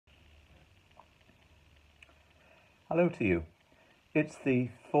Hello to you. It's the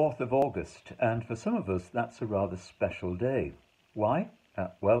 4th of August, and for some of us that's a rather special day. Why?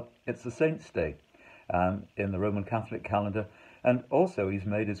 Well, it's the Saint's Day in the Roman Catholic calendar, and also he's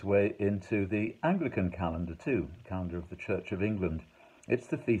made his way into the Anglican calendar too, calendar of the Church of England. It's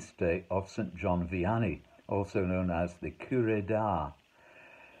the feast day of St. John Vianney, also known as the Curé d'Ars.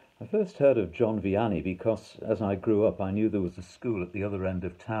 I first heard of John Vianney because as I grew up I knew there was a school at the other end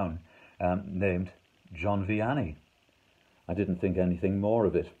of town named John Vianney. I didn't think anything more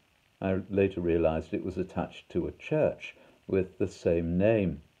of it. I later realised it was attached to a church with the same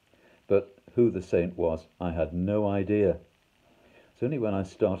name. But who the saint was, I had no idea. It's only when I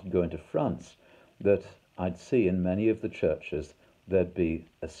started going to France that I'd see in many of the churches there'd be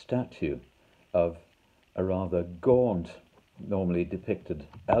a statue of a rather gaunt, normally depicted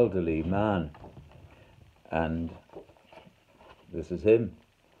elderly man. And this is him,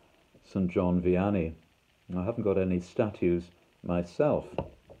 St. John Vianney. I haven't got any statues myself.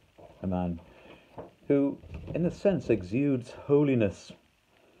 A man who, in a sense, exudes holiness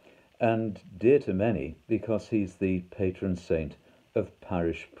and dear to many because he's the patron saint of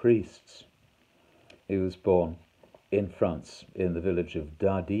parish priests. He was born in France, in the village of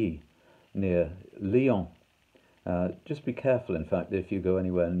Dardilly, near Lyon. Just be careful, in fact, if you go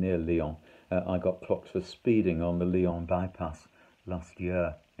anywhere near Lyon. I got clocked for speeding on the Lyon bypass last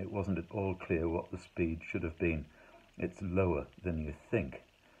year. It wasn't at all clear what the speed should have been. It's lower than you think.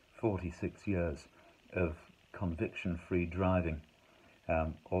 46 years of conviction-free driving,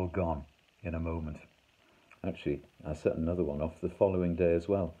 all gone in a moment. Actually, I set another one off the following day as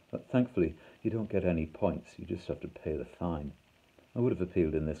well. But thankfully, you don't get any points. You just have to pay the fine. I would have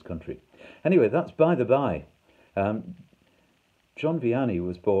appealed in this country. Anyway, that's by the by. John Vianney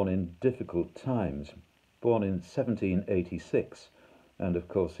was born in difficult times, born in 1786. And of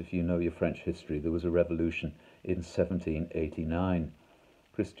course, if you know your French history, there was a revolution in 1789.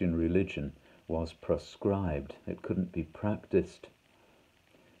 Christian religion was proscribed. It couldn't be practiced.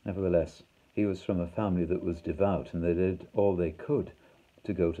 Nevertheless, he was from a family that was devout, and they did all they could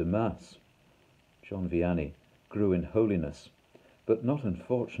to go to Mass. John Vianney grew in holiness, but not,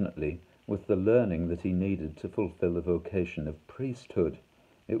 unfortunately, with the learning that he needed to fulfill the vocation of priesthood.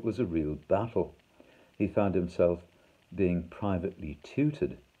 It was a real battle. He found himself being privately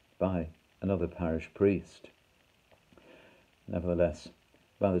tutored by another parish priest. Nevertheless,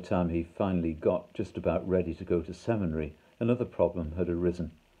 by the time he finally got just about ready to go to seminary, another problem had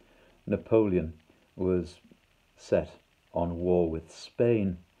arisen. Napoleon was set on war with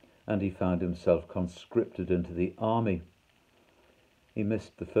Spain, and he found himself conscripted into the army. He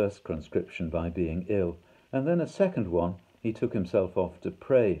missed the first conscription by being ill, and then a second one he took himself off to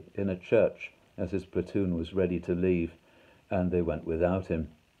pray in a church as his platoon was ready to leave, and they went without him.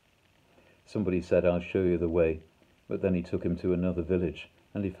 Somebody said, "I'll show you the way," but then he took him to another village,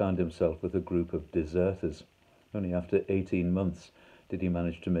 and he found himself with a group of deserters. Only after 18 months did he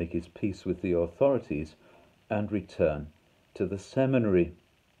manage to make his peace with the authorities and return to the seminary.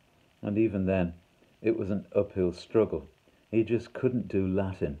 And even then, it was an uphill struggle. He just couldn't do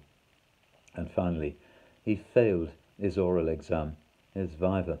Latin. And finally, he failed his oral exam, his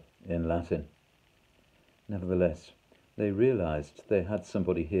viva in Latin. Nevertheless, they realized they had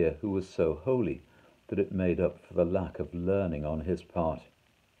somebody here who was so holy that it made up for the lack of learning on his part.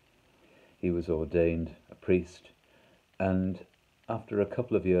 He was ordained a priest, and after a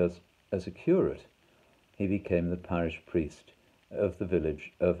couple of years as a curate, he became the parish priest of the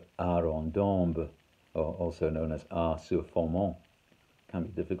village of Ars-en-Dombe, or also known as Ars-sur-Fourmont. It can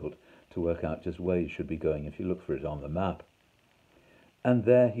be difficult to work out just where you should be going if you look for it on the map. And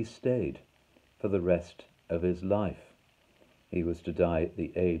there he stayed for the rest of his life. He was to die at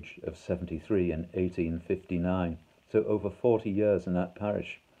the age of 73 in 1859, so over 40 years in that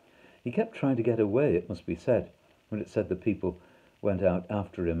parish. He kept trying to get away, it must be said, when it said the people went out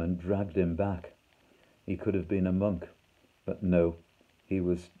after him and dragged him back. He could have been a monk, but no, he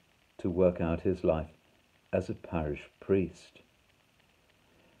was to work out his life as a parish priest.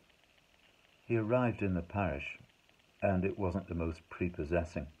 He arrived in the parish, and it wasn't the most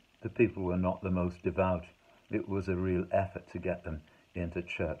prepossessing. The people were not the most devout. It was a real effort to get them into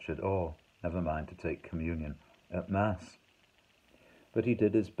church at all, never mind to take communion at Mass. But he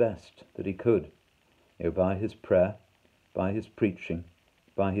did his best that he could, by his prayer, by his preaching,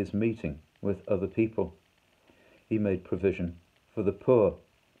 by his meeting with other people. He made provision for the poor.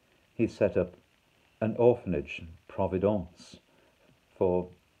 He set up an orphanage, Providence, for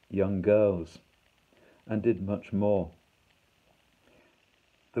young girls, and did much more.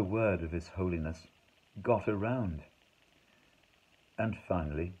 The word of His Holiness got around. And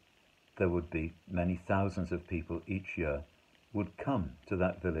finally, there would be many thousands of people each year would come to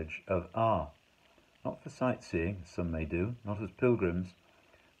that village of R, not for sightseeing, as some may do, not as pilgrims,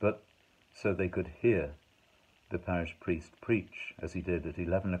 but so they could hear the parish priest preach, as he did at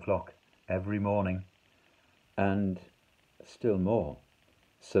 11 o'clock every morning, and still more,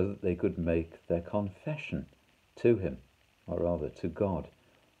 so that they could make their confession to him, or rather to God,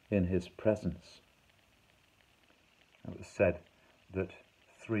 in his presence. It was said that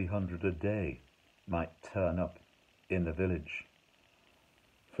 300 a day might turn up in the village.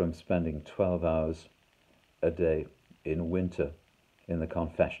 From spending 12 hours a day in winter in the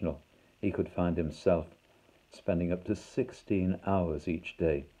confessional, he could find himself spending up to 16 hours each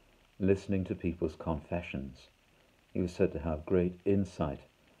day listening to people's confessions. He was said to have great insight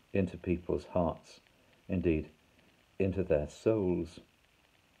into people's hearts, indeed, into their souls.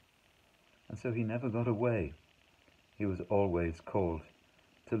 And so he never got away. He was always called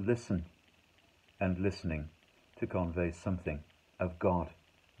to listen, and listening to convey something of God,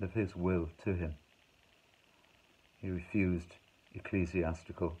 of his will to him. He refused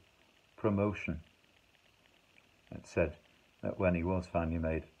ecclesiastical promotion. It said that when he was finally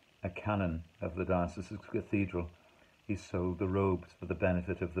made a canon of the diocesan cathedral, he sold the robes for the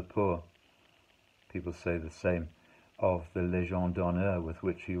benefit of the poor. People say the same of the Légion d'honneur with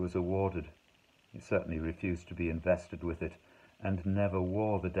which he was awarded. He certainly refused to be invested with it and never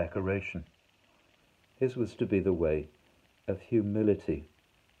wore the decoration. His was to be the way of humility,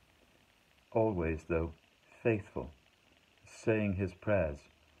 always, though, faithful, saying his prayers,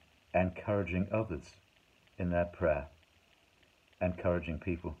 encouraging others in their prayer, encouraging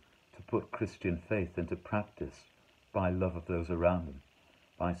people to put Christian faith into practice by love of those around them,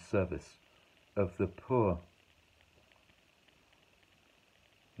 by service of the poor.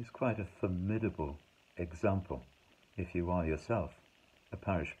 He's quite a formidable example if you are yourself a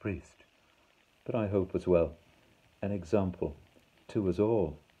parish priest, but I hope as well an example to us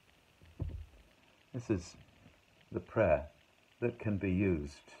all. This is the prayer that can be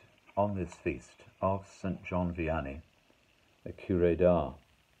used on this feast of St. John Vianney, the Curé d'Ars.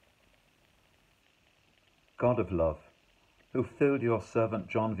 God of love, who filled your servant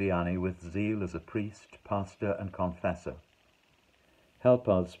John Vianney with zeal as a priest, pastor and confessor, help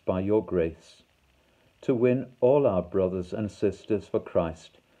us by your grace to win all our brothers and sisters for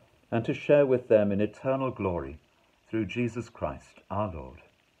Christ and to share with them in eternal glory through Jesus Christ our Lord.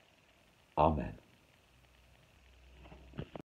 Amen.